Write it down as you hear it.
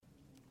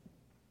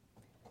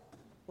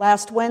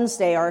Last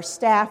Wednesday, our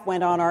staff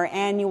went on our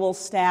annual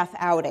staff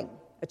outing,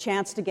 a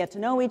chance to get to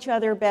know each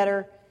other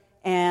better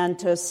and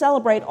to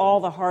celebrate all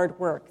the hard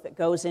work that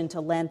goes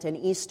into Lent and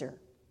Easter.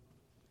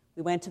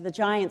 We went to the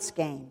Giants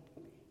game,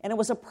 and it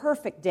was a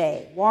perfect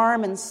day,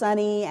 warm and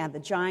sunny, and the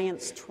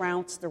Giants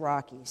trounced the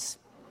Rockies.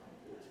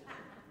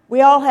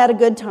 We all had a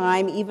good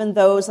time, even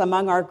those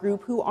among our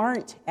group who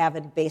aren't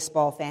avid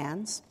baseball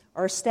fans.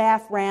 Our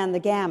staff ran the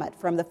gamut,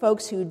 from the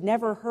folks who'd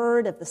never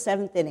heard of the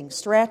seventh-inning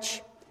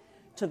stretch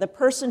to the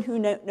person who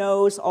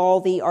knows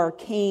all the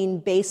arcane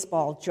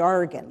baseball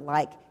jargon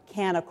like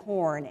can of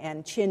corn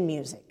and chin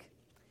music.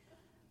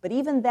 But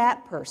even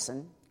that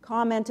person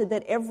commented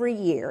that every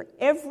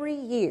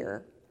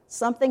year,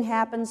 something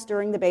happens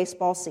during the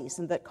baseball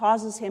season that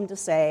causes him to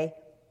say,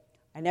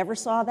 "I never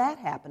saw that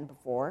happen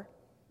before."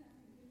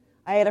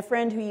 I had a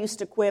friend who used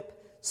to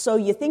quip, "So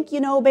you think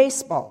you know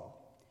baseball?"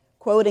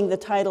 quoting the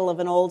title of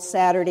an old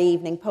Saturday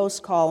Evening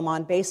Post column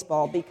on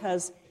baseball,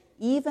 because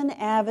even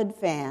avid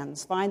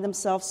fans find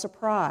themselves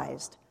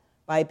surprised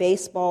by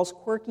baseball's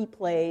quirky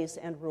plays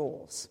and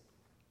rules.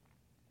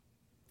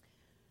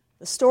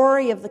 The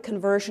story of the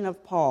conversion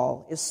of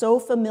Paul is so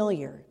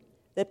familiar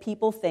that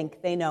people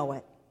think they know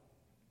it.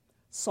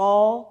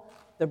 Saul,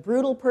 the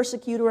brutal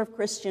persecutor of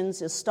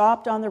Christians, is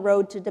stopped on the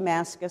road to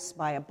Damascus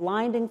by a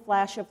blinding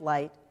flash of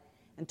light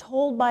and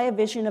told by a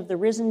vision of the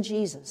risen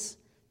Jesus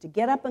to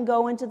get up and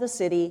go into the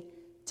city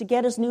to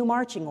get his new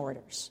marching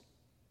orders.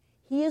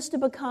 He is to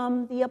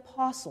become the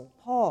Apostle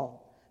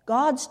Paul,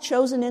 God's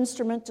chosen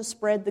instrument to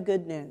spread the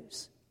good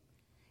news.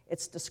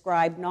 It's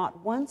described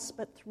not once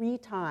but 3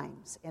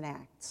 times in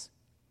Acts.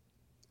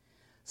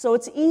 So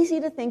it's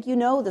easy to think you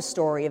know the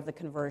story of the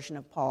conversion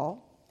of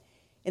Paul.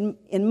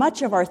 In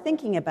much of our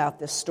thinking about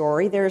this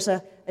story, there's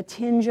a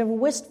tinge of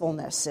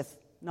wistfulness, if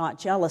not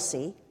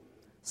jealousy.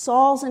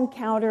 Saul's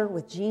encounter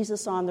with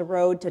Jesus on the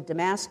road to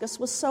Damascus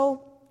was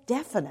so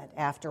definite,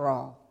 after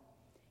all.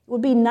 It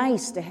would be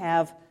nice to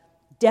have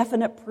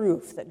definite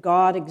proof that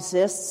God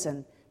exists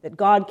and that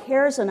God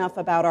cares enough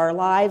about our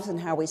lives and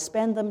how we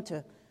spend them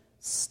to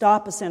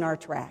stop us in our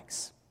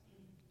tracks.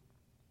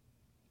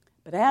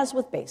 But as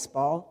with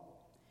baseball,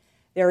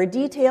 there are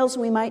details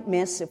we might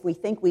miss if we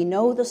think we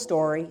know the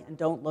story and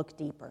don't look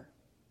deeper.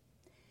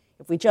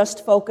 If we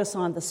just focus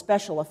on the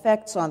special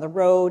effects on the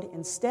road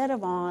instead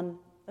of on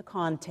the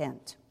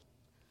content.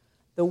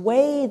 The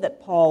way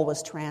that Paul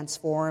was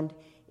transformed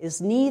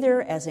is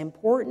neither as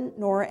important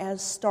nor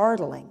as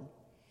startling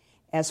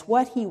as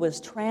what he was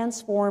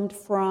transformed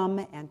from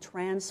and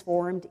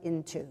transformed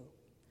into.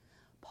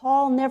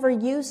 Paul never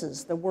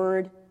uses the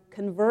word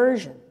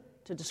conversion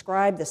to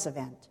describe this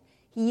event.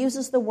 He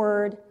uses the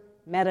word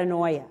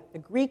metanoia, the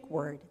Greek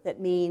word that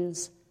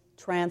means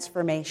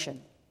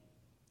transformation.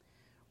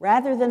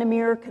 Rather than a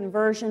mere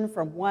conversion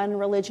from one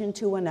religion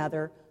to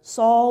another,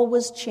 Saul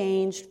was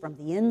changed from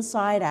the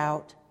inside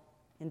out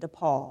into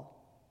Paul.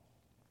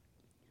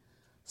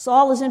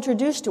 Saul is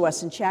introduced to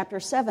us in chapter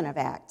 7 of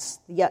Acts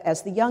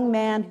as the young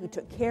man who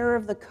took care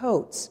of the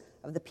coats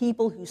of the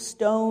people who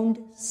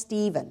stoned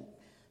Stephen,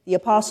 the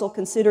apostle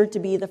considered to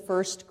be the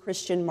first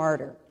Christian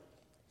martyr.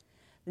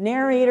 The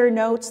narrator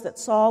notes that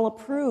Saul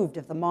approved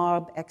of the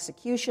mob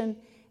execution,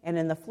 and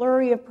in the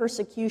flurry of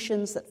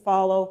persecutions that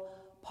follow,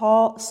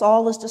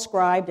 Saul is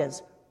described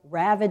as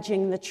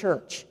ravaging the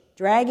church,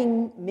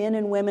 dragging men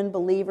and women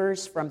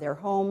believers from their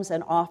homes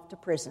and off to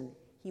prison.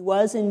 He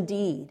was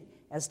indeed,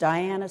 as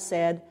Diana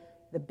said,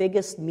 the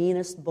biggest,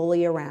 meanest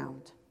bully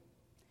around.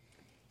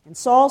 In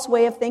Saul's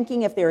way of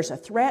thinking, if there's a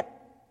threat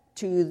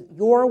to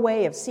your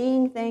way of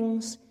seeing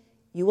things,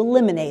 you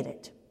eliminate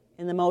it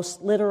in the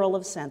most literal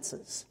of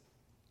senses.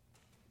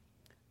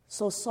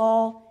 So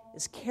Saul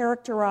is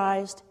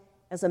characterized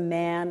as a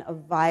man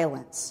of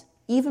violence,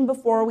 even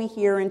before we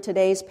hear in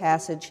today's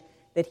passage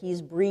that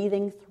he's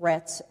breathing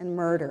threats and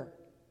murder.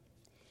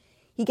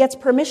 He gets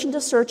permission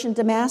to search in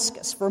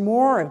Damascus for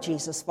more of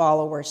Jesus'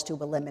 followers to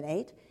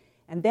eliminate,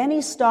 and then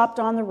he's stopped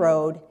on the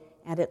road,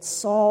 and it's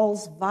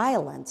Saul's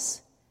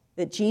violence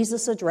that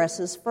Jesus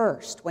addresses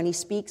first when he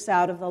speaks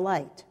out of the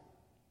light.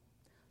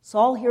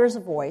 Saul hears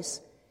a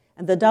voice,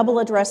 and the double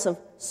address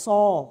of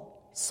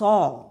Saul,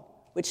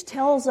 Saul, which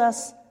tells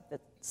us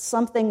that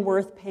something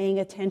worth paying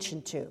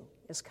attention to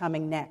is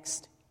coming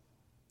next.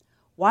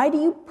 "Why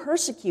do you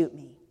persecute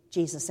me?"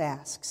 Jesus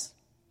asks.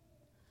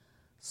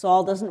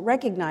 Saul doesn't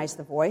recognize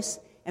the voice,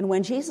 and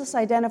when Jesus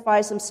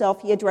identifies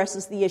himself, he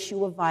addresses the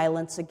issue of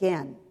violence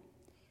again,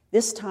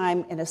 this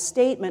time in a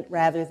statement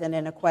rather than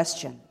in a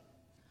question.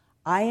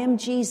 "I am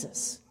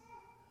Jesus,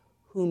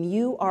 whom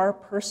you are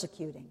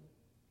persecuting."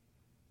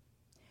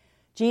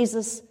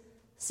 Jesus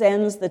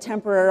sends the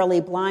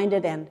temporarily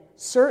blinded and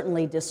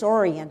certainly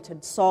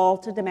disoriented Saul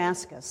to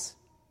Damascus,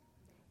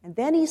 and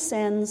then he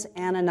sends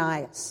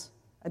Ananias,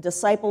 a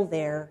disciple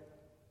there,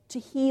 to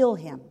heal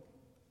him.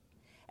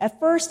 At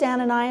first,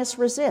 Ananias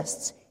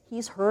resists.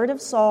 He's heard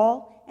of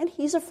Saul, and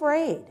he's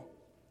afraid.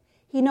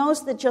 He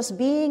knows that just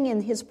being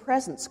in his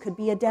presence could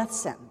be a death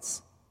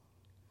sentence.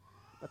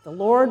 But the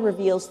Lord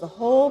reveals the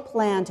whole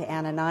plan to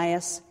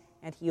Ananias,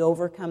 and he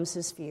overcomes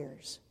his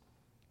fears.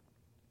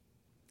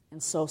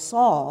 And so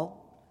Saul,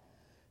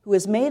 who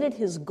has made it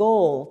his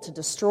goal to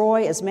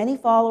destroy as many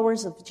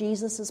followers of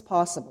Jesus as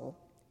possible,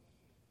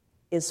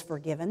 is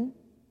forgiven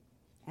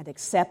and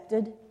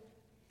accepted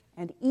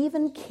and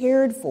even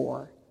cared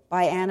for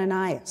by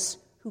Ananias,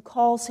 who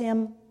calls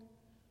him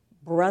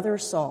Brother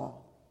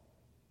Saul.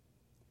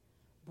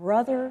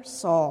 Brother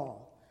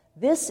Saul.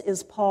 This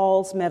is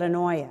Paul's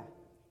metanoia,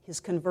 his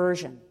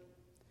conversion.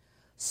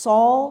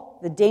 Saul,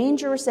 the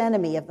dangerous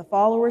enemy of the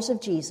followers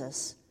of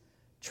Jesus,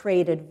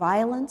 traded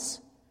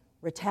violence,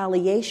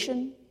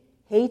 retaliation,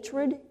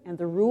 hatred, and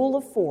the rule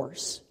of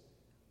force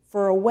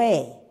for a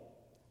way,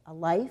 a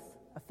life,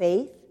 a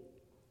faith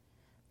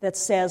that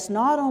says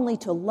not only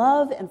to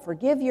love and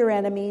forgive your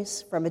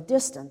enemies from a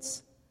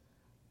distance,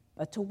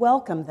 but to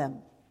welcome them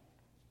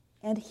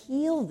and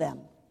heal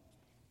them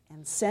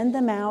and send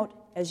them out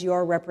as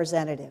your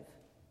representative.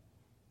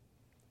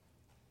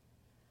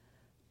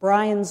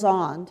 Brian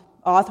Zond,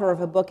 author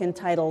of a book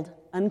entitled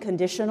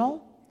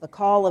Unconditional: The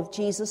Call of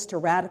Jesus to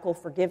Radical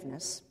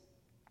Forgiveness,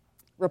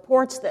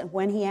 reports that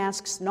when he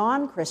asks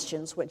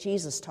non-Christians what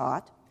Jesus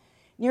taught,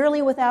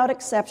 nearly without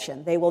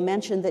exception, they will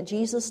mention that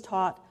Jesus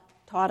taught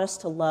us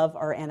to love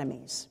our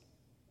enemies.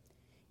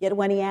 Yet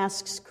when he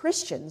asks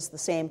Christians the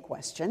same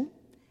question,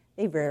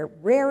 they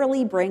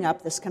rarely bring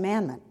up this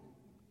commandment.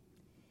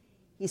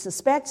 He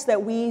suspects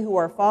that we who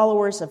are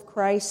followers of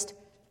Christ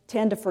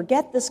tend to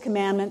forget this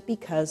commandment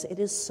because it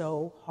is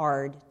so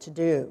hard to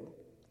do.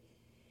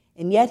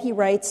 And yet, he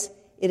writes,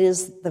 it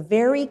is the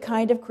very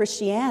kind of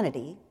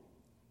Christianity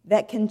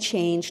that can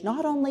change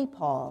not only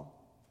Paul,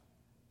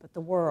 but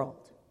the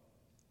world.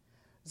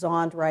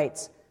 Zond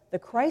writes, the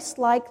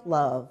Christ-like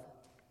love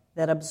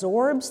that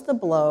absorbs the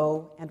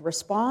blow and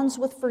responds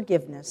with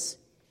forgiveness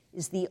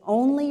is the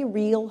only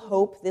real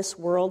hope this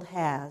world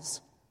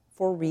has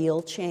for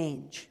real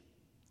change.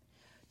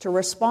 To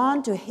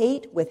respond to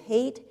hate with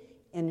hate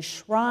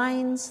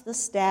enshrines the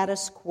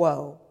status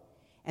quo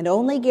and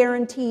only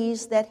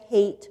guarantees that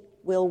hate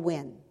will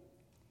win.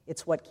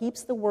 It's what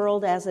keeps the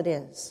world as it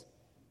is.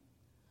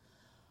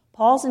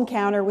 Paul's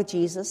encounter with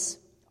Jesus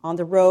on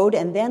the road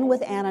and then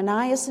with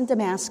Ananias in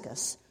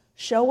Damascus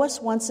show us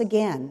once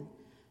again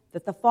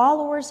that the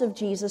followers of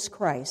Jesus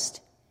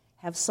Christ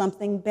have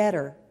something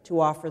better to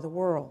offer the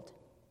world.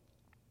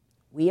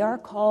 We are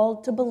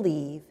called to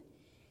believe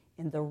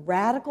in the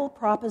radical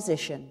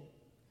proposition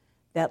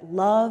that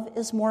love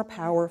is more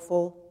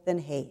powerful than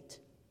hate.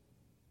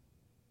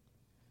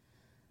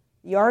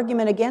 The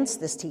argument against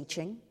this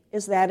teaching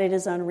is that it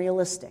is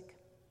unrealistic,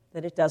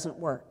 that it doesn't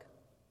work.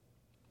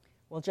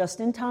 Well, just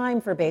in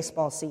time for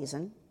baseball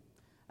season,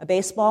 a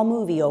baseball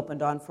movie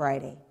opened on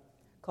Friday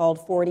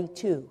called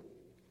 42.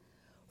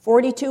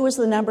 42 is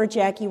the number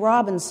Jackie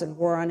Robinson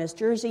wore on his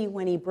jersey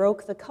when he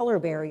broke the color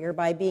barrier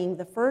by being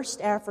the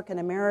first African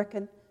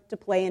American to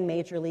play in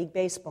Major League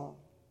Baseball.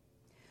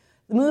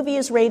 The movie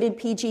is rated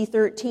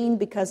PG-13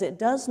 because it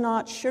does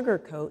not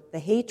sugarcoat the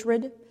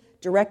hatred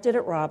directed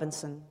at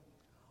Robinson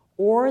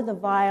or the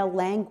vile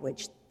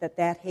language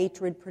that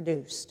hatred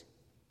produced.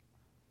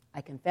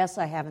 I confess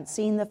I haven't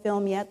seen the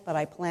film yet, but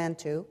I plan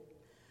to.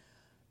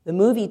 The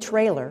movie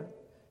trailer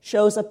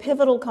shows a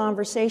pivotal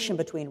conversation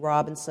between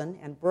Robinson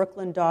and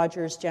Brooklyn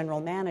Dodgers general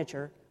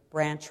manager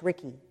Branch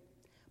Rickey,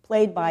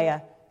 played by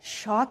a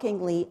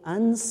shockingly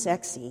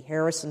unsexy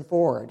Harrison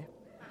Ford.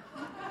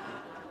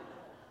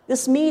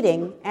 This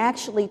meeting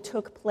actually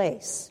took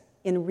place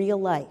in real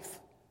life,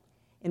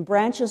 in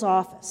Branch's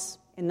office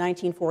in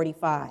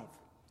 1945.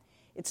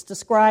 It's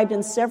described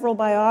in several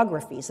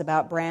biographies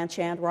about Branch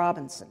and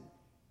Robinson.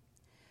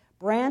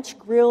 Branch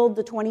grilled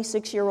the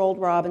 26-year-old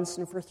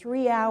Robinson for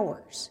 3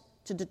 hours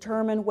to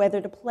determine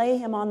whether to play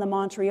him on the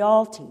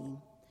Montreal team,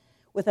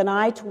 with an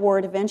eye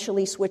toward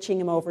eventually switching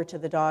him over to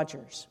the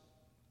Dodgers.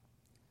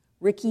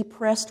 Rickey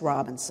pressed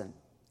Robinson.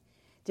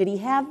 Did he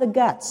have the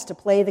guts to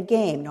play the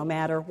game no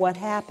matter what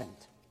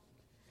happened?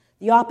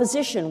 The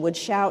opposition would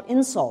shout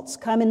insults,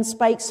 come in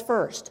spikes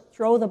first,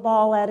 throw the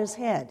ball at his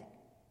head.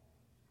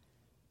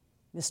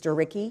 Mr.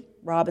 Rickey,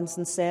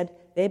 Robinson said,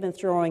 they've been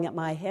throwing at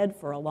my head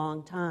for a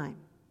long time.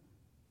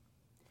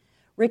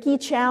 Rickey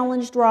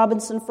challenged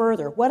Robinson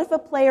further. What if a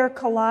player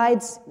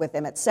collides with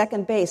him at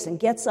second base and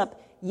gets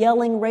up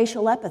yelling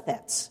racial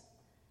epithets?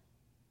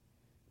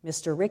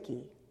 Mr.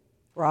 Rickey,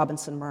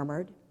 Robinson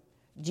murmured,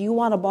 do you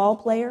want a ball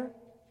player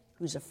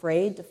who's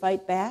afraid to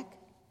fight back?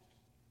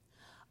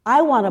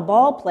 I want a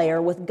ball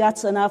player with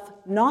guts enough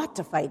not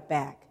to fight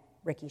back,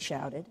 Rickey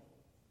shouted.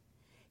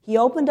 He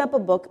opened up a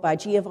book by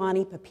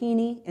Giovanni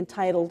Papini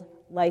entitled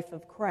Life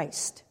of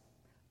Christ,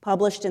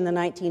 published in the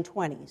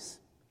 1920s.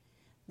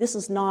 This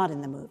is not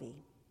in the movie.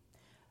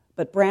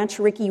 But Branch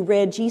Rickey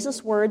read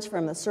Jesus' words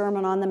from the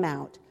Sermon on the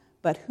Mount,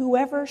 but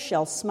whoever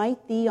shall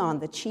smite thee on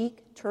the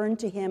cheek, turn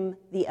to him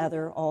the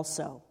other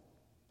also.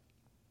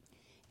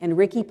 And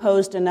Rickey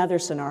posed another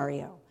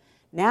scenario.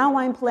 Now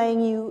I'm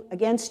playing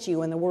against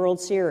you in the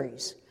World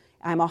Series.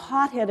 I'm a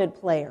hot-headed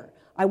player.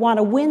 I want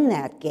to win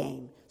that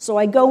game, so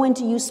I go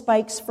into you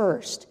spikes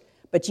first.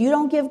 But you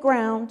don't give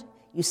ground.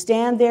 You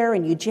stand there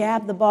and you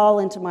jab the ball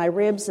into my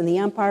ribs, and the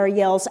umpire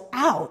yells,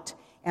 out!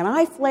 and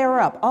I flare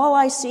up, all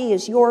I see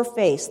is your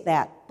face,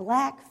 that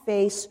black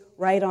face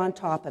right on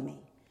top of me.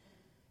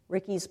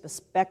 Ricky's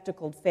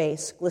bespectacled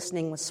face,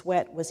 glistening with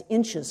sweat, was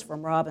inches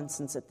from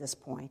Robinson's at this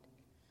point.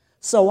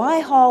 So I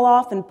haul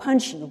off and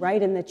punch you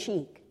right in the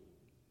cheek.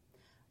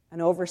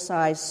 An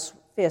oversized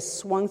fist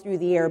swung through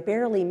the air,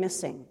 barely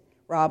missing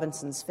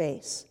Robinson's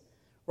face.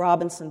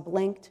 Robinson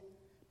blinked,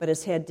 but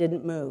his head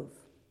didn't move.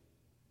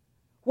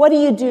 "What do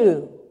you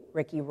do?"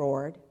 Ricky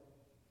roared.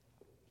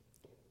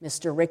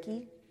 "Mr.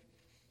 Ricky,"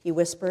 he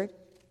whispered,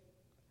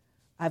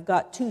 "I've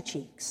got two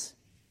cheeks."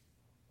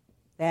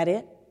 That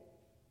it?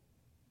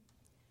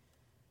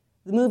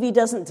 The movie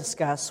doesn't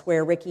discuss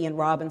where Ricky and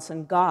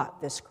Robinson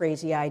got this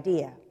crazy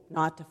idea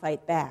not to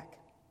fight back,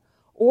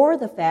 or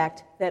the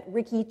fact that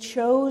Ricky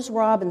chose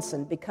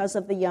Robinson because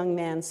of the young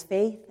man's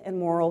faith and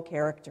moral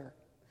character.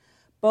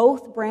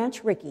 Both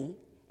Branch Rickey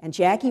and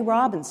Jackie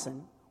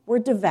Robinson were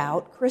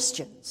devout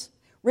Christians.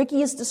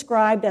 Ricky is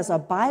described as a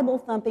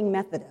Bible-thumping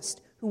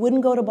Methodist who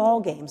wouldn't go to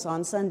ball games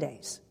on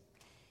Sundays.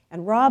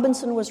 And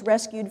Robinson was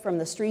rescued from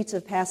the streets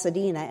of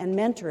Pasadena and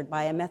mentored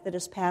by a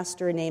Methodist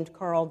pastor named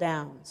Carl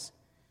Downs.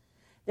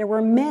 There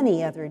were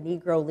many other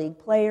Negro League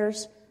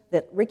players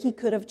that Ricky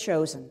could have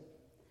chosen,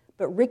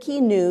 but Ricky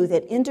knew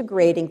that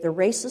integrating the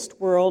racist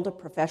world of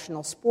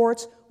professional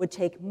sports would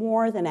take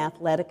more than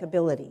athletic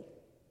ability.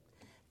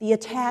 The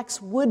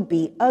attacks would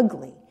be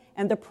ugly,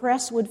 and the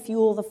press would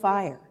fuel the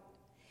fire.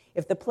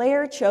 If the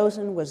player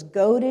chosen was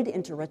goaded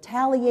into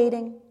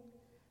retaliating,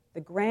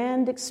 the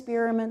grand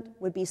experiment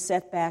would be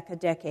set back a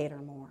decade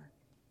or more.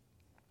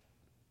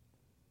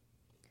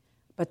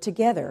 But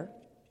together,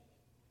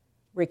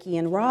 Ricky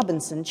and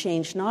Robinson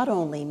changed not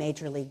only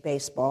Major League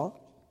Baseball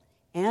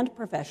and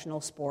professional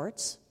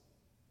sports,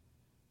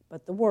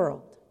 but the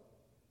world,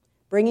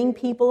 bringing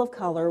people of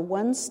color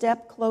one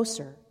step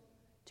closer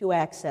to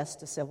access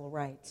to civil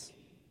rights.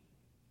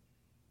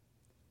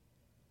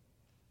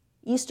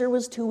 Easter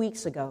was 2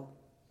 weeks ago,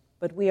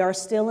 but we are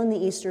still in the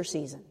Easter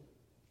season.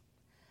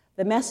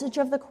 The message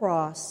of the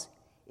cross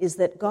is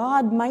that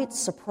God might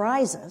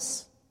surprise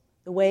us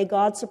the way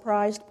God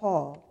surprised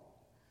Paul,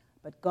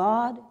 but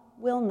God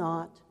will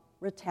not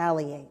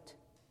retaliate.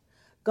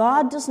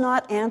 God does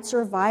not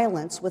answer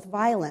violence with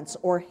violence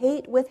or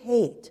hate with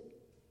hate.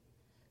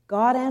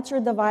 God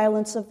answered the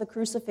violence of the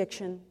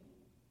crucifixion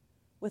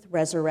with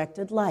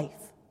resurrected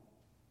life.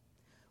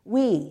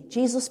 We,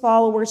 Jesus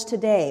followers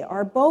today,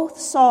 are both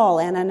Saul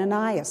and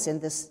Ananias in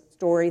this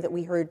story that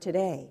we heard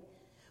today.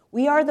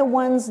 We are the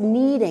ones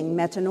needing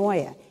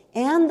metanoia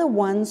and the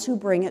ones who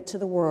bring it to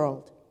the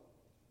world.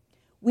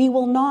 We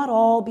will not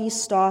all be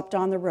stopped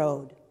on the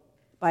road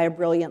by a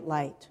brilliant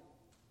light.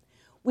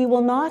 We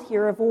will not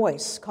hear a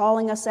voice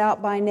calling us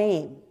out by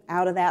name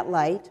out of that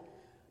light,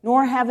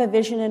 nor have a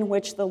vision in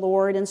which the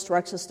Lord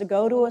instructs us to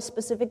go to a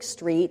specific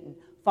street and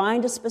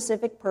find a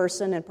specific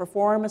person and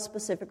perform a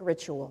specific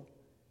ritual.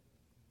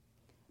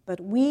 But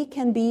we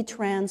can be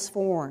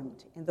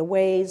transformed in the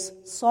ways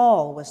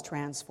Saul was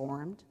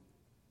transformed,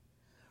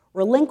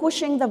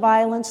 relinquishing the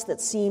violence that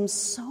seems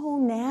so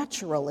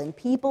natural in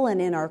people and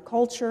in our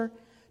culture,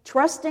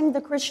 trusting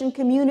the Christian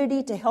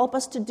community to help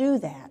us to do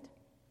that.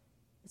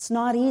 It's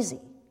not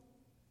easy,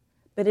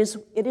 but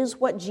it is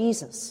what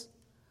Jesus,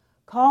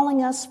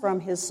 calling us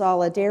from his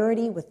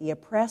solidarity with the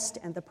oppressed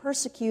and the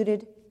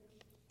persecuted,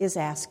 is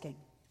asking.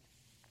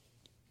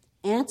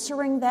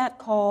 Answering that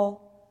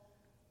call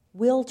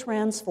will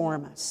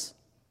transform us.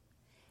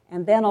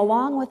 And then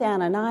along with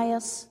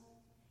Ananias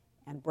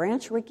and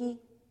Branch Rickey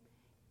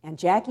and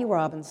Jackie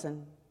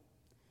Robinson,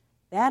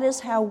 that is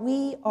how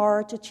we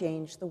are to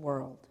change the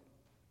world.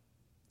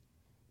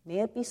 May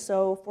it be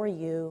so for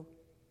you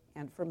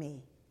and for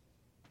me.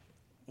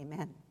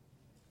 Amen.